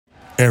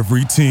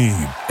Every team,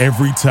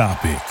 every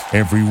topic,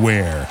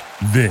 everywhere.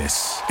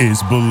 This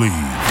is Believe.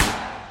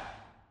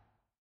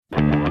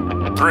 3,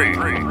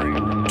 2,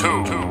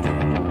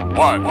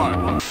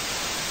 1.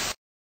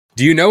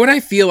 Do you know what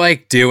I feel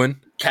like doing?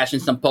 Catching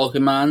some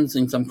Pokemons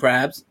and some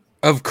crabs.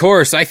 Of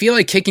course, I feel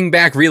like kicking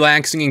back,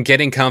 relaxing, and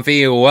getting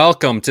comfy.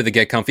 Welcome to the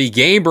Get Comfy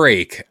Game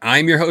Break.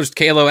 I'm your host,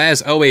 Kalo,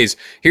 as always,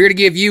 here to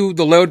give you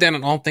the lowdown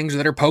on all things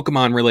that are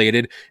Pokemon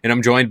related, and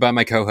I'm joined by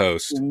my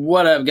co-host.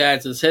 What up,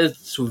 guys? It's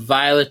his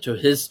Violet to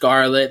his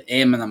Scarlet,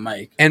 aim on the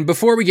mic. And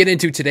before we get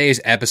into today's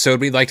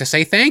episode, we'd like to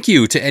say thank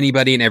you to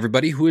anybody and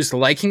everybody who is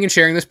liking and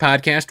sharing this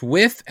podcast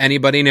with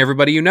anybody and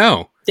everybody you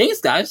know.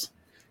 Thanks, guys.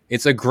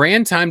 It's a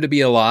grand time to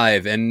be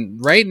alive,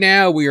 and right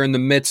now we are in the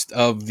midst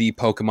of the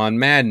Pokemon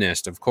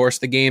madness. Of course,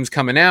 the game's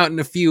coming out in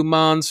a few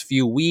months,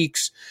 few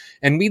weeks,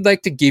 and we'd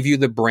like to give you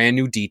the brand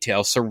new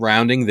details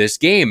surrounding this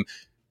game.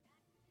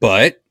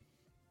 But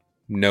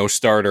no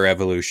starter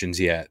evolutions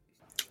yet.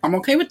 I'm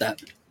okay with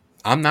that.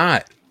 I'm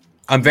not.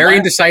 I'm very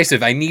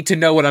indecisive. I need to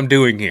know what I'm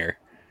doing here.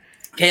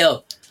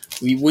 Kale,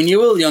 when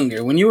you were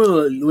younger,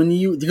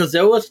 because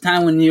there was a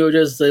time when you were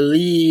just a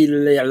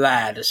little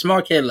lad, a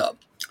smart Caleb.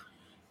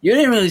 You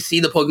didn't really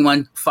see the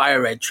Pokemon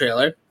Fire Red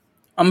trailer.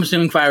 I'm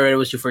assuming Fire Red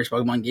was your first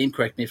Pokemon game.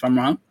 Correct me if I'm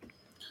wrong.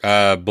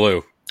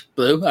 Blue.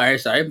 Blue. All right,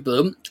 sorry,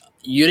 Blue.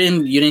 You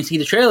didn't see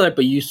the trailer,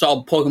 but you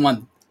saw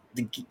Pokemon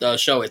the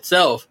show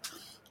itself,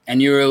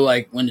 and you were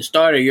like, when it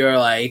started, you were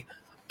like,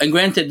 and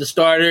granted, the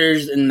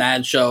starters in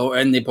that show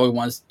and the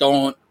Pokemons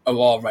don't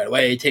evolve right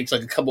away. It takes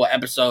like a couple of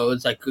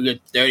episodes, like a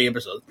good 30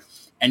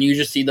 episodes, and you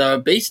just see the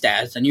base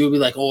stats, and you would be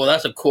like, oh,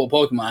 that's a cool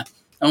Pokemon.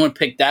 I'm going to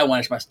pick that one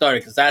as my starter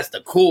because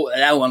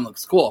that one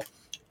looks cool.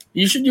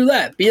 You should do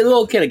that. Be a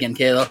little kid again,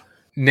 Kalo.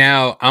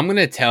 Now, I'm going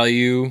to tell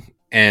you,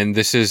 and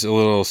this is a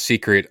little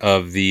secret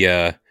of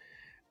the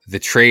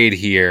trade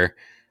here.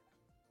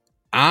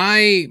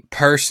 I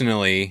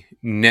personally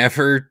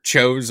never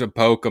chose a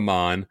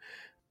Pokemon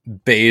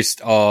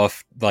based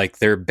off like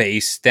their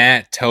base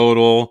stat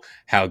total,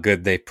 how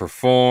good they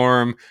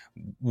perform,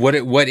 what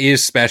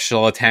is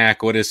special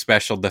attack, what is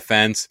special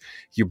defense.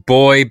 Your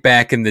boy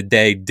back in the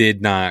day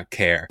did not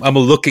care. I'm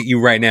gonna look at you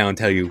right now and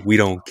tell you we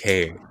don't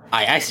care.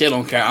 I still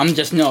don't care. I'm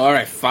just all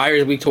right. Fire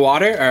is weak to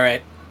water. All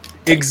right.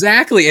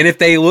 Exactly, and if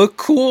they look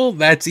cool,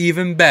 that's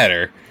even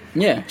better.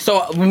 Yeah.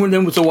 So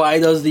why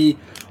does the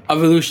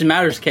evolution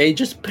matters? Kay,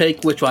 just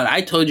pick which one. I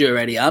told you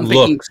already. I'm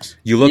picking. Looks.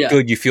 You look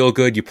good. You feel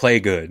good. You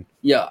play good.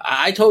 Yeah,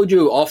 I told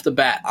you off the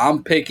bat.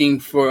 I'm picking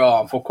for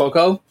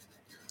Coco.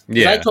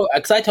 Yeah.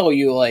 Because I told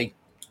you, like,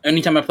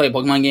 anytime I play a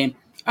Pokemon game,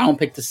 I don't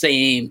pick the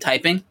same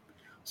typing.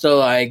 So,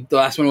 like, the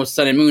last one was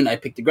Sun and Moon. I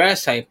picked the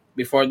grass type.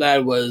 Before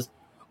that was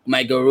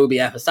Omega Ruby,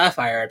 Alpha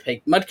Sapphire. I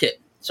picked Mudkip.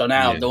 So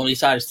now the only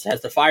side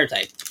has the fire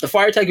type. The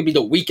fire type could be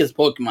the weakest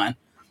Pokemon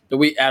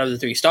out of the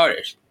three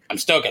starters. I'm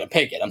still going to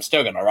pick it. I'm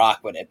still going to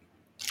rock with it.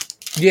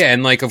 Yeah,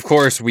 and, like, of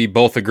course, we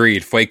both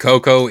agreed.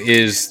 Fuecoco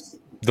is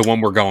the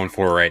one we're going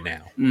for right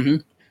now. Mm-hmm.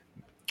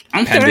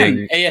 I'm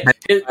pending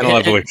final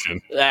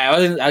evolution.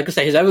 I could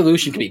say his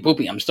evolution could be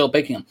poopy. I'm still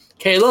picking him.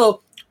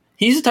 Kalo,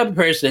 he's the type of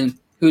person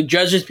who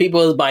judges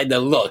people by the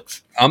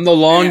looks. I'm the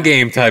long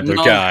game type of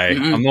guy.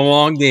 Mm-hmm. I'm the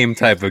long game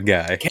type of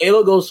guy.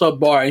 Kalo goes to a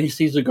bar and he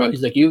sees a girl.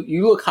 He's like,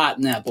 you look hot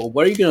now, but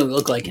what are you going to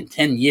look like in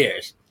 10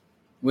 years?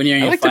 When you're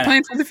in I like to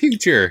plan for the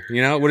future.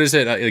 You know, what is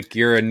it? Like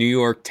you're a New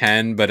York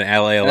 10, but an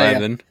LA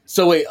 11. Yeah.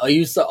 So wait, are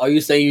you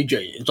saying you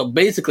judge? So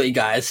basically,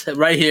 guys,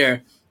 right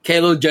here,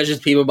 Kalo judges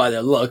people by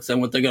their looks and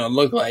what they're going to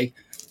look like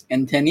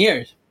in 10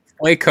 years.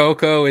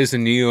 Fuecoco is a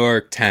New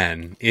York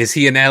 10. Is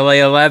he an LA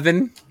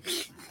 11?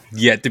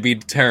 Yet to be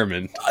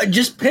determined.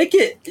 Just pick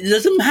it. It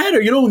doesn't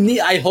matter. You don't need...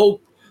 I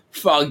hope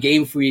for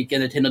Game Freak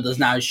and Nintendo does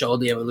not show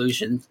the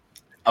evolutions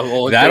of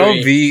all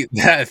That'll be...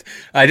 that.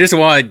 I just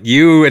want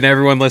you and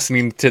everyone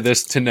listening to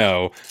this to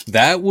know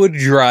that would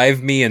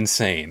drive me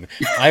insane.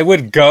 I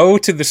would go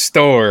to the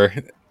store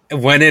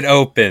when it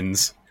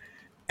opens...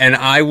 and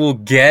I will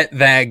get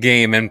that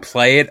game and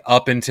play it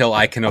up until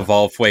I can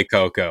evolve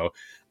Fuecoco.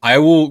 I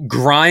will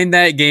grind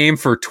that game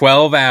for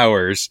 12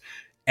 hours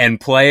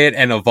and play it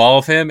and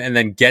evolve him and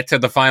then get to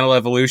the final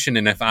evolution.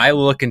 And if I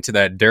look into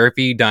that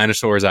derpy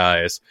dinosaur's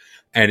eyes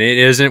and it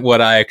isn't what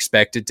I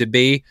expect it to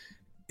be,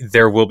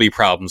 there will be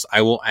problems.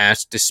 I will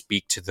ask to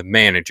speak to the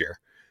manager.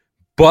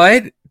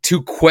 But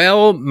to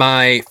quell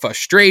my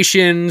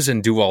frustrations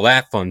and do all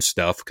that fun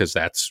stuff, because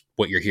that's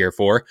what you're here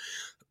for,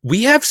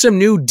 we have some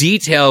new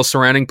details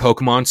surrounding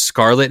Pokemon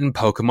Scarlet and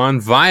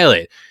Pokemon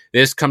Violet.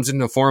 This comes in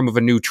the form of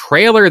a new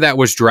trailer that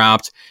was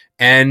dropped,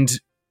 and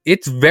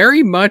it's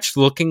very much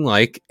looking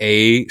like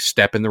a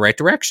step in the right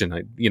direction.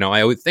 I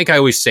think I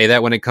always say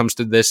that when it comes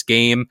to this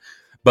game,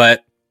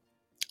 but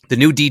the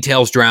new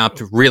details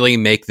dropped really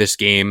make this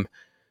game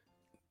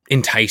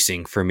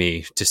enticing for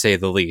me, to say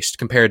the least,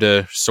 compared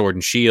to Sword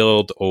and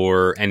Shield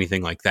or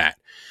anything like that.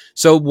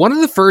 So one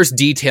of the first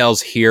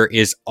details here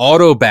is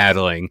auto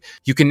battling.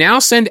 You can now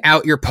send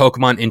out your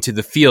Pokemon into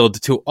the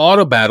field to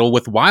auto battle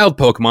with wild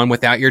Pokemon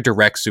without your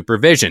direct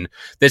supervision.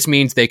 This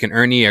means they can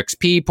earn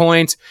EXP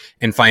points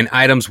and find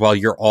items while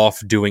you're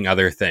off doing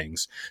other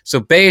things. So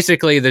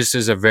basically, this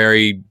is a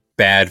very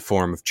bad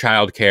form of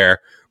childcare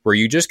where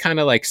you just kind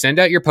of like send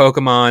out your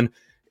Pokemon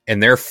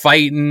and they're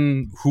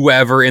fighting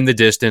whoever in the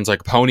distance,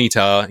 like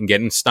Ponyta, and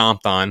getting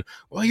stomped on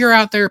while you're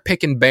out there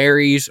picking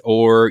berries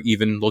or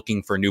even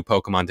looking for new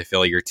Pokemon to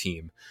fill your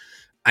team.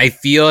 I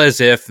feel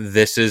as if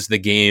this is the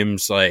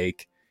game's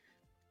like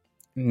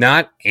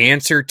not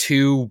answer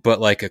to, but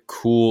like a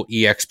cool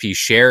EXP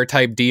share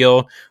type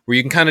deal where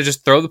you can kind of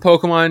just throw the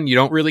Pokemon you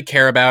don't really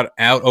care about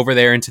out over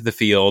there into the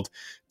field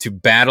to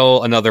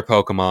battle another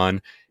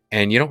Pokemon.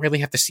 And you don't really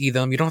have to see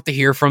them. You don't have to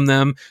hear from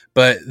them,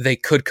 but they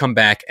could come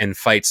back and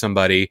fight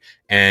somebody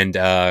and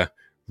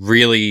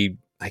really,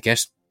 I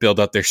guess, build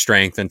up their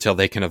strength until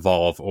they can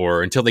evolve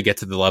or until they get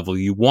to the level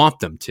you want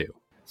them to.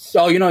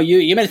 So,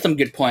 you made some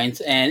good points.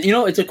 And,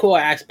 it's a cool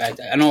aspect.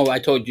 I know I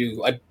told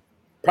you, I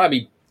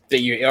probably bit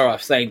your ear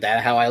off saying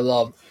that, how I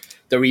love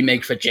the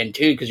remake for Gen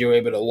 2 because you were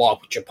able to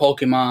walk with your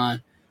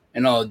Pokemon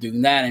and all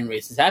doing that and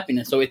raise his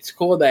happiness. So it's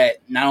cool that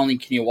not only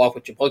can you walk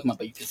with your Pokemon,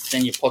 but you can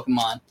send your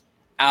Pokemon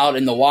out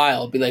in the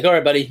wild, be like, all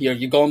right, buddy, you're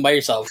going by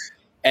yourself,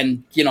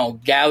 and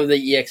gather the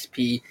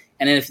EXP.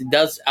 And then if it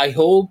does, I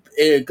hope,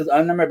 because I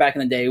remember back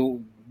in the day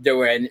there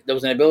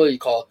was an ability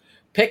called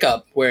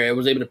Pickup where it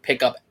was able to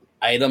pick up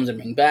items and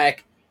bring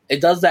back. It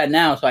does that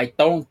now, so I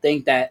don't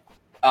think that.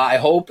 I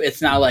hope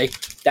it's not like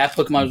that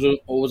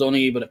Pokemon was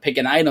only able to pick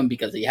an item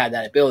because he had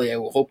that ability. I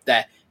will hope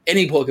that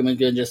any Pokemon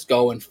can just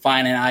go and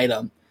find an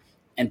item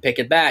and pick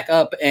it back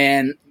up.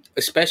 And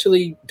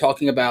especially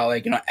talking about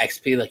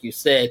XP, like you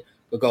said.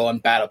 Would go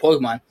and battle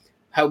Pokemon.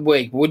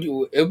 It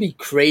would be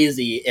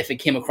crazy if it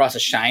came across a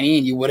shiny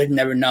and you would have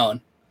never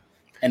known,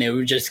 and it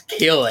would just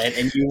kill it,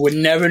 and you would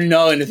never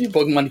know if your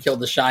Pokemon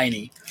killed the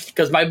shiny.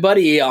 Because my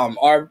buddy,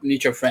 our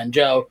mutual friend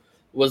Joe,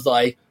 was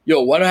like,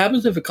 "Yo, what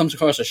happens if it comes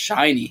across a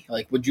shiny?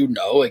 Like, would you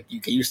know? Like,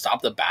 can you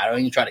stop the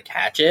battling and try to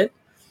catch it?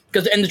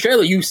 Because in the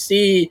trailer you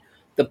see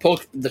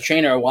the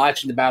trainer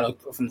watching the battle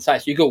from the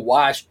side, so you go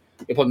watch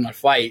your Pokemon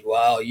fight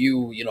while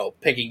you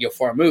picking your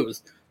 4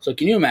 moves." So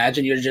can you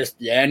imagine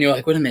and you're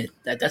like, wait a minute,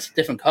 that's a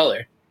different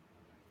color.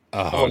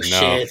 Oh no.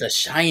 Shit, it's a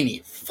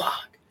shiny.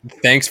 Fuck.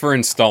 Thanks for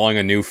installing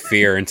a new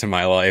fear into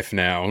my life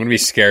now. I'm going to be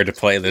scared to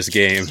play this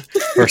game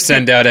or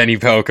send out any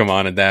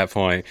Pokemon at that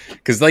point.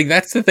 Because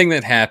that's the thing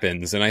that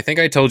happens. And I think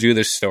I told you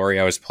this story.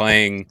 I was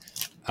playing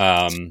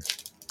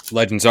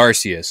Legends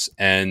Arceus,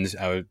 and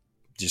I was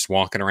just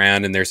walking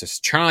around, and there's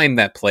this chime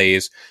that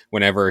plays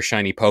whenever a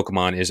shiny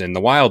Pokemon is in the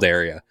wild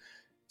area.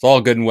 It's all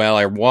good and well.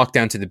 I walk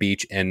down to the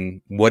beach,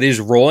 and what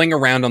is rolling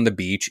around on the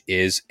beach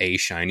is a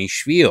shiny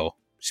Spiel.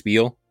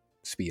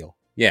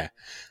 Yeah,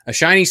 a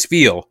shiny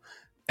Spiel.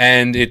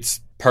 And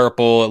it's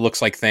purple. It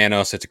looks like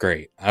Thanos. It's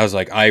great. I was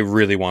like, I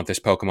really want this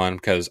Pokemon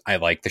because I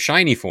like the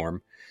shiny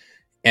form.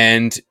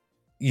 And,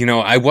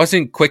 I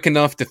wasn't quick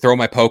enough to throw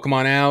my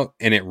Pokemon out,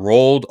 and it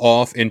rolled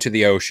off into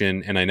the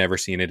ocean, and I never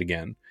seen it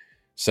again.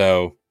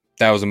 So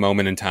that was a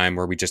moment in time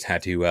where we just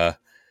had to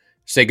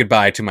say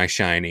goodbye to my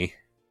shiny.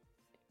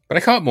 But I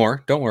caught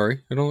more. Don't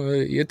worry.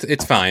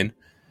 It's fine.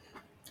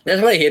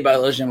 That's what I hate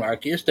about Legend of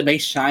Arceus. To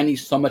make shiny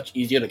so much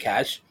easier to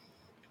catch.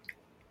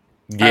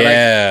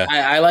 Yeah.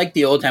 I like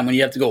the old time when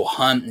you have to go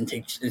hunt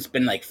and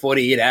spend like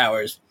 48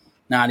 hours,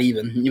 not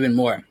even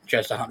more,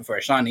 just to hunt for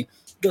a shiny.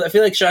 Because I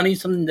feel like shiny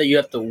is something that you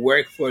have to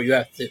work for. You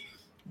have to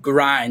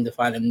grind to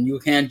find them. You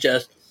can't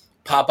just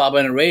pop up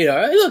on a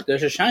radar. Hey, look,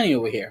 there's a shiny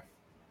over here.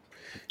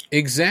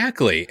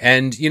 Exactly.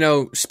 And,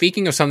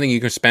 speaking of something you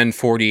can spend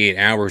 48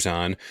 hours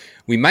on,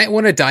 we might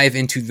want to dive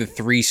into the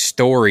 3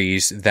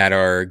 stories that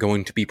are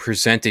going to be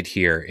presented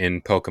here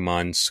in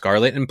Pokemon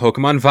Scarlet and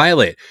Pokemon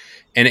Violet.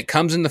 And it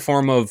comes in the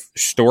form of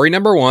story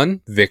number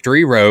 1,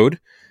 Victory Road,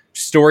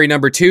 story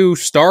number 2,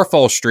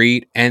 Starfall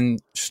Street, and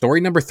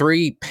story number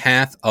 3,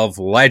 Path of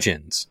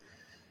Legends.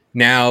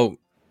 Now,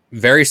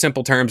 very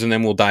simple terms, and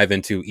then we'll dive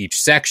into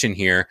each section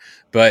here.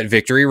 But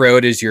Victory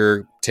Road is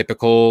your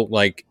typical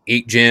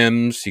 8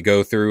 gyms. You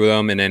go through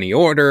them in any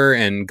order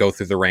and go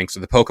through the ranks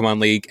of the Pokemon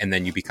League, and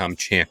then you become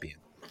champion.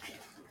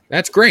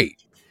 That's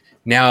great.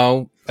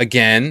 Now,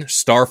 again,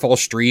 Starfall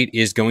Street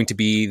is going to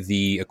be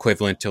the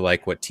equivalent to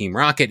what Team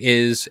Rocket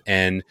is,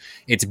 and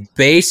it's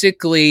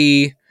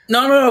basically...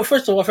 No.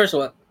 First of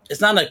all,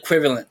 it's not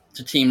equivalent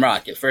to Team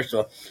Rocket. First of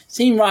all,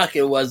 Team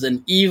Rocket was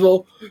an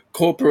evil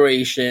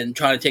corporation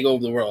trying to take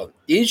over the world.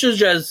 These are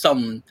just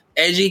some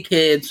edgy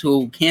kids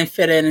who can't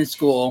fit in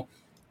school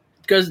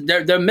because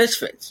they're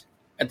misfits.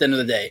 At the end of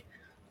the day,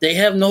 they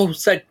have no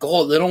set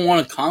goal. They don't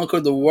want to conquer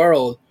the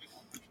world.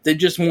 They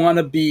just want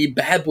to be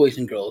bad boys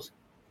and girls.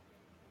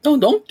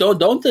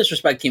 Don't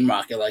disrespect Team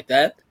Rocket like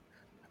that.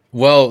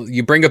 Well,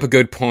 you bring up a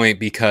good point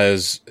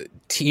because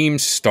Team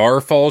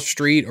Starfall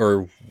Street,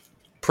 or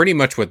pretty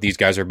much what these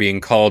guys are being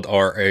called,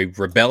 are a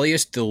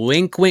rebellious,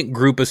 delinquent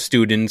group of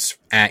students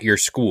at your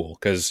school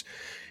because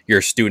you're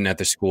a student at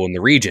the school in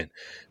the region.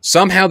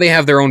 Somehow they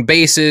have their own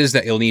bases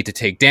that you'll need to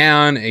take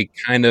down, a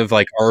kind of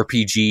like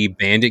RPG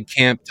bandit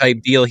camp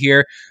type deal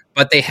here,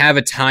 but they have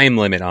a time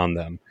limit on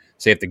them.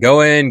 So you have to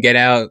go in, get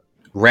out,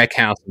 wreck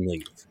house, and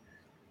leave.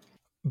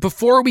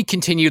 Before we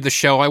continue the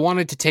show, I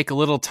wanted to take a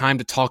little time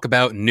to talk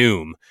about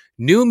Noom.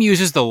 Noom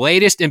uses the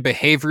latest in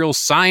behavioral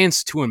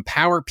science to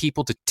empower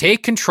people to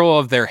take control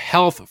of their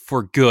health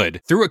for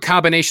good through a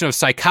combination of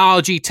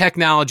psychology,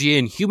 technology,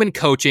 and human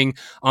coaching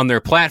on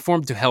their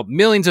platform to help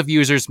millions of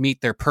users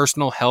meet their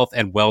personal health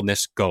and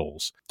wellness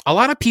goals. A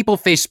lot of people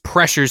face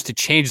pressures to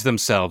change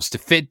themselves to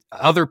fit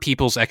other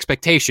people's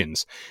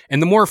expectations,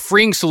 and the more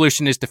freeing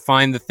solution is to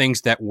find the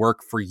things that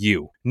work for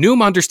you.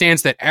 Noom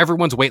understands that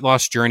everyone's weight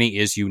loss journey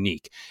is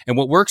unique, and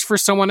what works for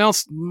someone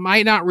else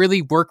might not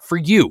really work for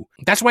you.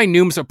 That's why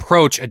Noom's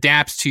approach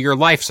adapts to your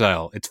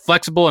lifestyle. It's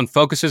flexible and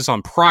focuses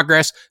on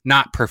progress,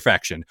 not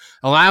perfection,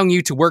 allowing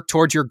you to work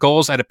towards your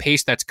goals at a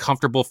pace that's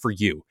comfortable for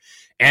you.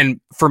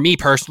 And for me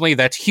personally,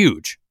 that's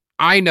huge.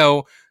 I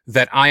know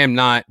that I am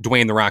not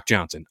Dwayne The Rock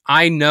Johnson.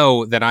 I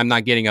know that I'm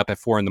not getting up at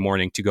 4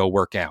 a.m. to go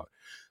work out.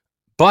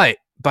 But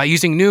by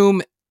using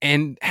Noom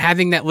and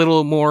having that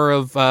little more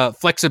of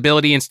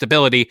flexibility and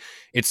stability,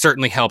 it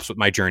certainly helps with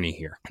my journey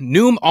here.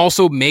 Noom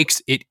also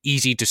makes it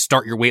easy to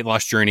start your weight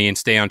loss journey and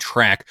stay on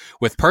track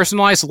with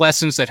personalized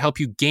lessons that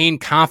help you gain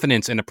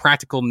confidence and a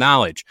practical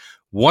knowledge,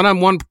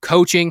 one-on-one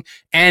coaching,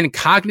 and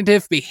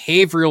cognitive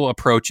behavioral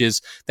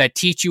approaches that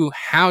teach you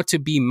how to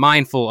be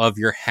mindful of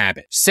your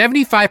habits.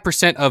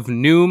 75% of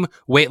Noom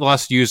weight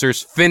loss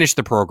users finished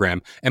the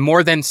program, and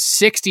more than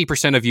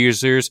 60% of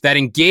users that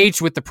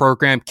engaged with the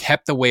program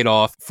kept the weight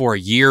off for a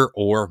year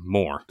or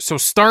more. So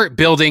start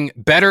building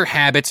better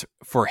habits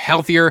for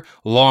healthier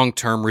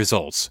long-term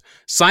results.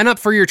 Sign up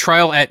for your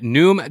trial at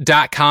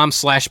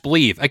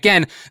Noom.com/believe.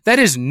 Again, that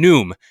is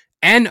Noom,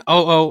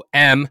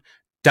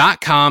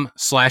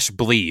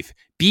 Noom.com/believe.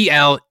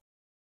 BL.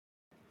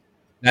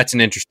 That's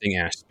an interesting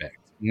aspect.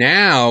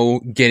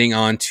 Now, getting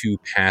on to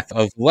Path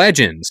of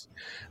Legends.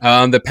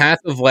 The Path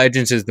of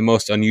Legends is the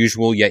most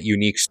unusual yet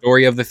unique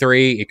story of the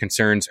three. It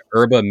concerns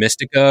Herba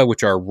Mystica,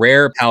 which are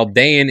rare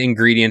Paldean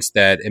ingredients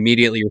that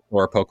immediately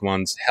restore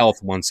Pokemon's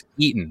health once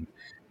eaten.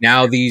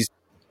 Now, these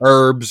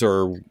herbs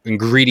or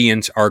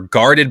ingredients are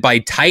guarded by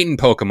Titan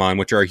Pokemon,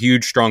 which are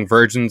huge, strong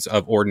versions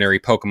of ordinary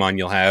Pokemon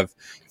you'll have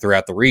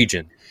throughout the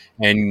region.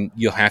 And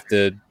you'll have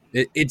to,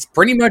 it's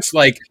pretty much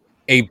like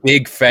a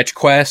big fetch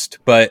quest,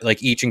 but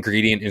like each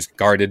ingredient is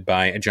guarded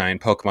by a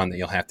giant Pokemon that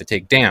you'll have to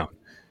take down.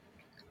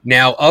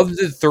 Now, of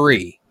the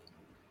three,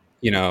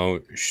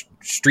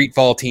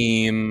 Streetfall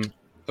Team,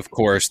 of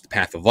course, the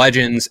Path of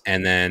Legends,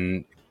 and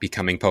then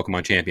becoming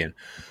Pokemon Champion,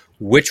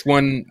 which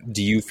one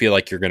do you feel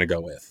like you're going to go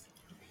with?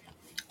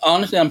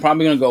 Honestly, I'm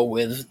probably going to go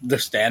with the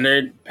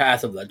standard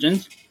Path of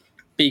Legends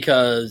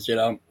because,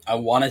 I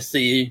want to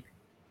see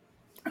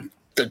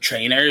the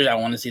trainers, I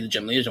want to see the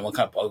gym leaders and what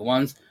kind of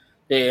Pokemons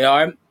they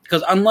are.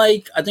 Because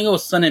unlike, I think it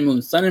was Sun and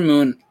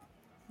Moon,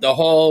 the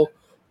whole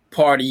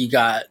party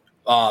got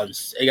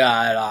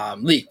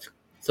leaked.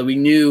 So we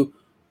knew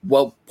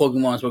what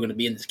Pokemons were going to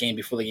be in this game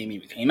before the game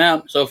even came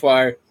out. So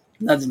far,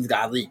 nothing's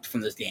got leaked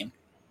from this game.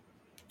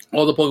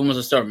 All the Pokemons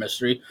are still a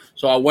mystery.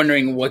 So I'm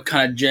wondering what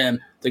kind of gym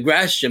the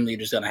grass gym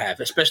leader is going to have,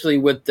 especially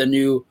with the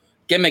new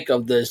gimmick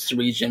of this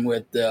region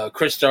with the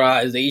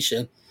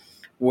crystallization,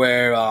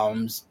 where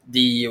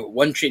the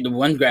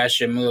one grass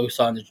gym we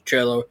saw in the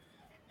trailer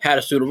had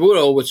a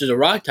Sudowoodo, which is a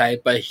rock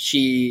type, but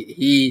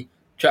he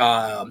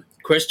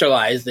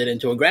crystallized it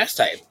into a grass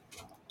type.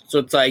 So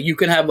it's like you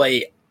can have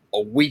like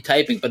a weak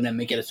typing, but then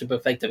make it a super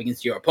effective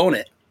against your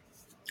opponent.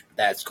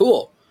 That's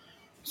cool.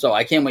 So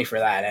I can't wait for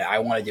that, and I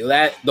want to do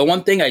that. The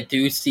one thing I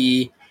do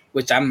see,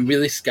 which I'm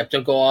really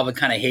skeptical of and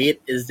kind of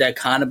hate, is that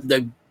kind of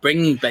the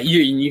bringing back.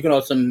 You can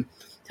also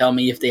tell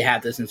me if they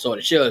had this in Sword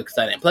and Shield because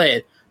I didn't play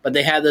it, but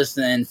they had this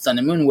in Sun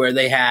and Moon where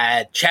they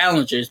had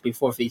challenges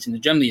before facing the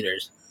gym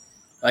leaders.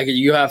 Like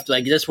you have to,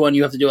 like this one,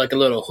 you have to do like a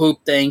little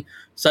hoop thing.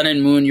 Sun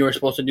and Moon, you were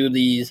supposed to do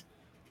these,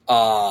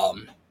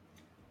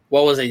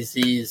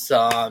 These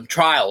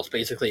trials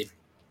basically,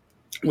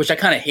 which I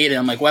kind of hated.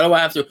 I'm like, why do I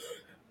have to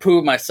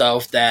prove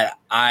myself that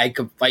I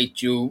could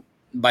fight you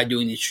by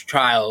doing these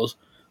trials?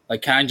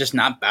 Like, can I just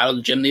not battle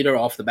the gym leader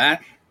off the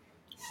bat?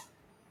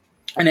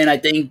 And then I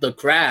think the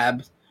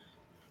crabs,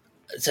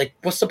 it's like,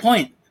 what's the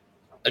point?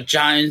 A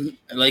giant,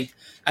 like,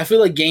 I feel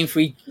like Game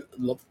Freak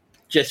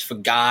just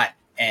forgot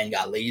and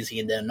got lazy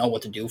and didn't know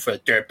what to do for the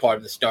third part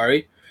of the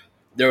story.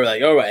 They were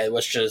like, all right,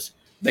 let's just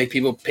make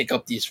people pick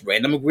up these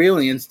random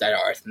ingredients that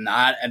are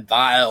not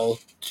vital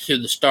to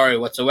the story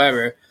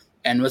whatsoever,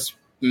 and let's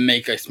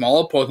make a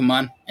smaller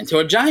Pokemon into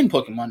a giant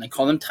Pokemon and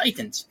call them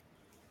Titans.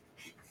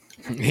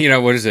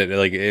 What is it?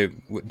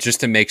 Like, just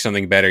to make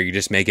something better, you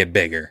just make it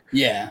bigger.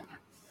 Yeah.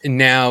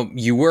 Now,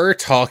 you were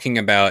talking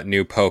about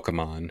new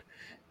Pokemon,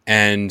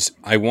 and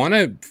I want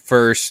to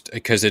first,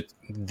 because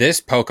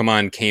this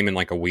Pokemon came in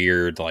like a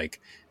weird,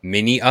 like,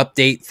 mini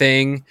update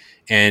thing,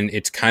 and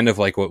it's kind of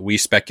like what we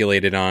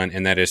speculated on,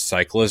 and that is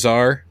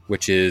Cyclizar,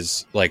 which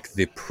is like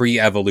the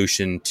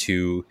pre-evolution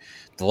to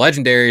the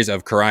legendaries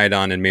of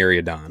Koraidon and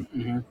Miriadon.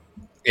 Mm-hmm.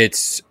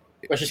 It's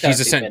Which is kind of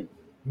stupid.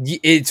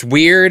 It's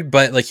weird,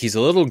 but like he's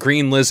a little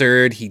green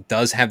lizard. He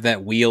does have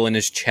that wheel in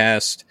his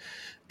chest,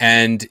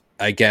 and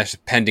I guess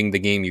pending the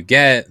game you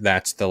get,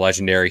 that's the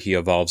legendary he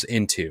evolves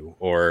into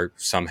or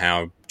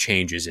somehow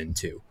changes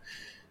into.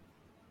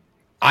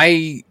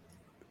 I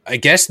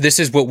guess this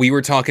is what we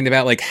were talking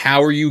about. Like,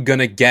 how are you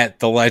gonna get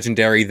the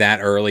legendary that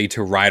early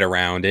to ride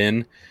around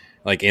in,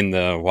 like in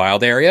the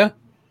wild area?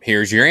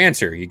 Here's your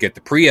answer. You get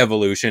the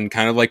pre-evolution,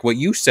 kind of like what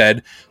you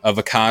said, of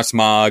a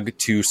Cosmog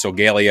to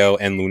Solgaleo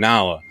and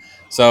Lunala.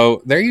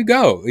 So there you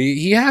go.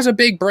 He has a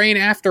big brain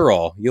after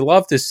all. You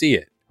love to see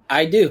it.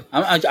 I do.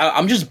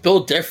 I'm just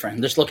built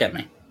different. Just look at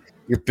me.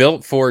 You're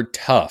built for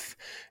tough.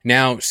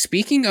 Now,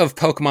 speaking of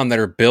Pokemon that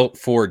are built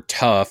for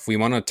tough, we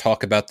want to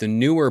talk about the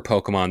newer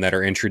Pokemon that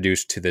are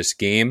introduced to this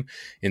game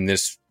in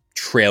this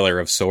trailer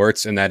of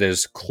sorts, and that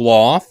is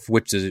Cloth,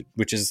 which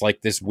is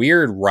like this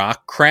weird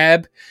rock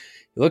crab.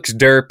 He looks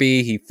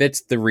derpy. He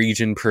fits the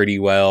region pretty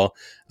well.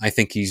 I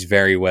think he's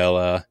very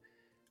well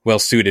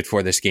suited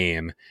for this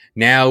game.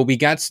 Now, we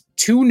got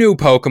 2 new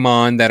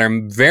Pokemon that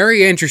I'm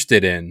very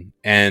interested in,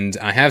 and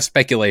I have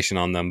speculation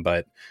on them,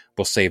 but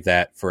we'll save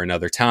that for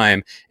another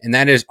time. And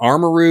that is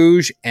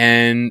Armarouge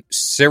and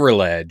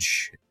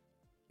Cyrilege.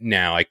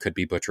 Now, I could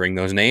be butchering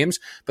those names,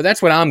 but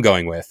that's what I'm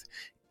going with.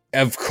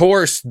 Of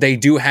course, they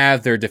do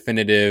have their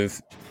definitive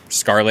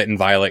Scarlet and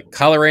Violet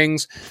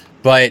colorings,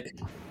 but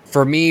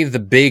for me, the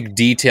big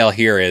detail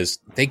here is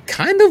they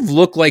kind of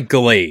look like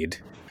Gallade.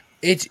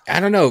 I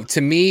don't know. To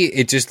me,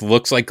 it just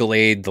looks like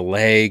Gallade. The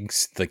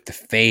legs, like the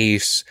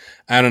face.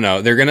 I don't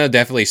know. They're going to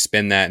definitely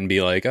spin that and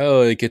be like,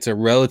 oh, like it's a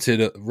relative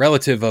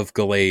of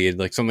Gallade.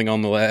 Like something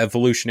on the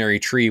evolutionary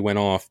tree went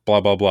off, blah,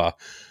 blah, blah.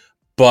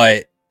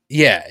 But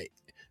yeah,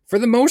 for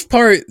the most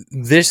part,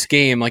 this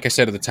game, like I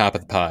said at the top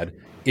of the pod,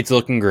 it's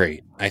looking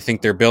great. I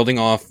think they're building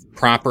off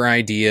proper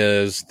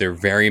ideas. They're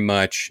very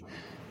much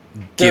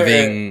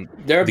giving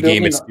the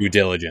game its due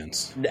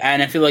diligence.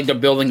 And I feel like they're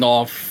building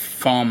off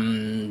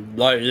from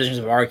Legends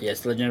of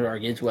Arceus. Legends of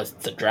Arceus was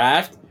the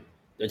draft.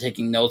 They're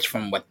taking notes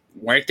from what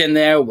worked in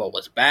there, what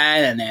was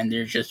bad, and then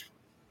they're just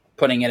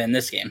putting it in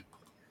this game.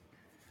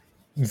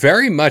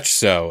 Very much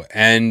so.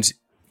 And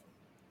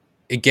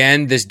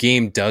again, this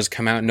game does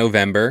come out in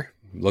November.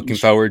 Looking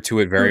forward to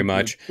it very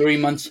much. 3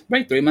 months,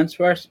 right? 3 months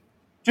for us.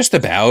 Just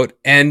about.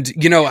 And,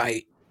 you know,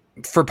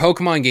 for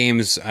Pokemon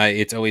games,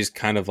 it's always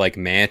kind of like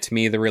meh to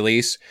me, the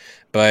release.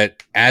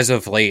 But as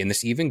of late, and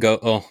this even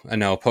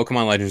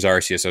Pokemon Legends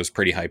Arceus I was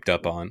pretty hyped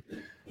up on.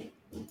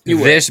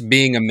 This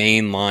being a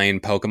mainline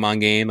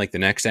Pokemon game, like the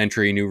next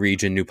entry, new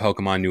region, new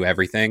Pokemon, new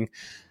everything,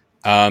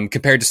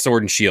 compared to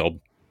Sword and Shield,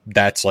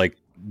 that's like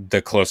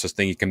the closest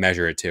thing you can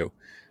measure it to.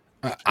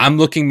 I'm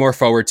looking more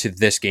forward to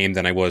this game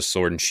than I was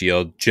Sword and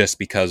Shield, just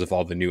because of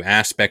all the new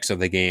aspects of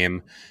the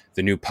game,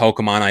 the new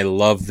Pokemon. I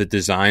love the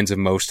designs of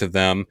most of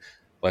them.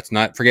 Let's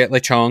not forget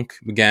Lechonk,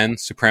 again,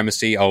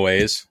 supremacy,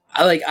 always.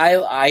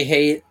 I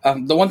hate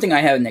the one thing I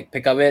have a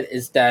nitpick of it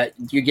is that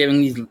you're giving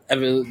these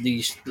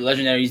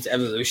legendaries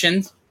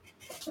evolutions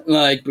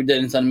like we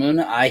did in Sun and Moon.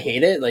 I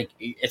hate it. Like,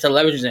 it's a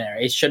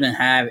legendary. It shouldn't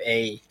have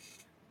a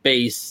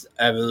base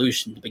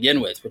evolution to begin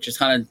with, which is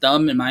kind of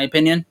dumb in my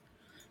opinion.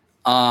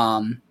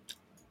 I'm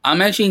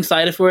actually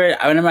excited for it.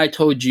 I remember I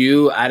told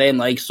you I didn't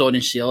like Sword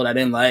and Shield. I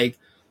didn't like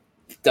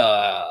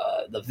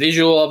the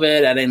visual of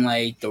it. I didn't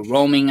like the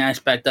roaming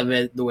aspect of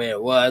it the way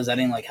it was. I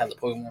didn't like how the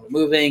Pokemon were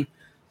moving.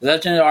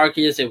 Legend of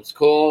Arceus, it was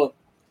cool.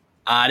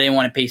 I didn't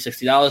want to pay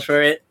 $60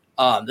 for it.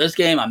 This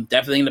game, I'm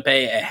definitely going to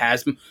pay. It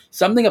has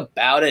something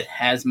about it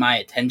has my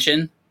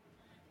attention.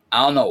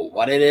 I don't know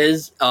what it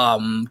is.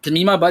 Cause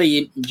me and my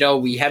buddy Joe,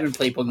 we haven't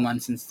played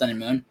Pokemon since Sun and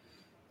Moon.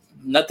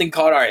 Nothing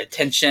caught our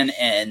attention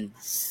in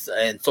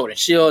Sword and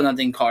Shield.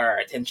 Nothing caught our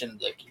attention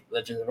like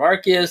Legends of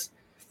Arceus.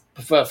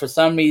 But for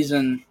some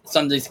reason,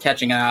 something's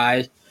catching our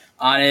eyes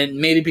on it.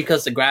 Maybe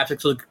because the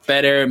graphics look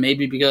better.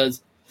 Maybe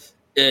because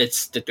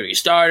it's the 3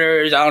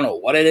 starters. I don't know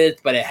what it is,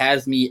 but it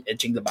has me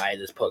itching to buy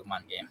this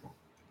Pokemon game.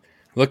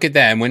 Look at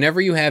that. And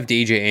whenever you have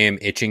DJ AM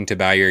itching to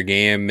buy your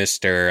game,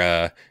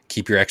 Mr.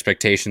 Keep Your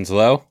Expectations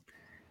Low,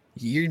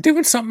 you're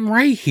doing something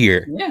right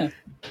here. Yeah.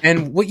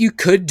 And what you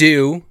could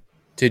do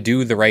to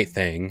do the right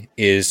thing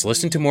is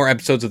listen to more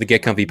episodes of the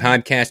Get Comfy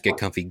podcast, Get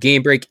Comfy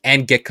Game Break,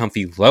 and Get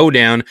Comfy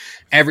Lowdown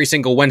every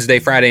single Wednesday,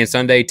 Friday, and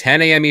Sunday,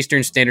 10 a.m.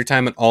 Eastern Standard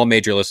Time on all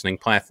major listening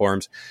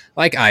platforms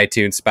like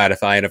iTunes,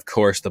 Spotify, and of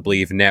course the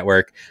Believe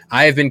Network.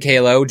 I have been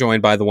Kalo,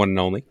 joined by the one and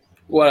only.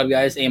 What up,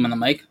 guys? Aim on the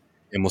mic.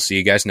 And we'll see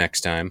you guys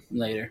next time.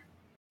 Later.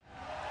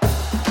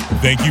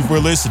 Thank you for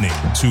listening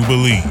to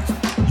Believe.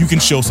 You can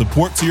show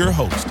support to your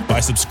host by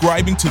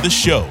subscribing to the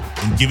show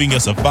and giving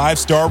us a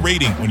 5-star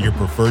rating on your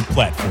preferred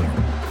platform.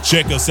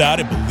 Check us out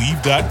at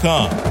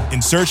Believe.com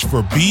and search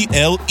for BLEAV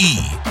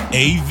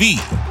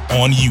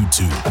on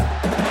YouTube.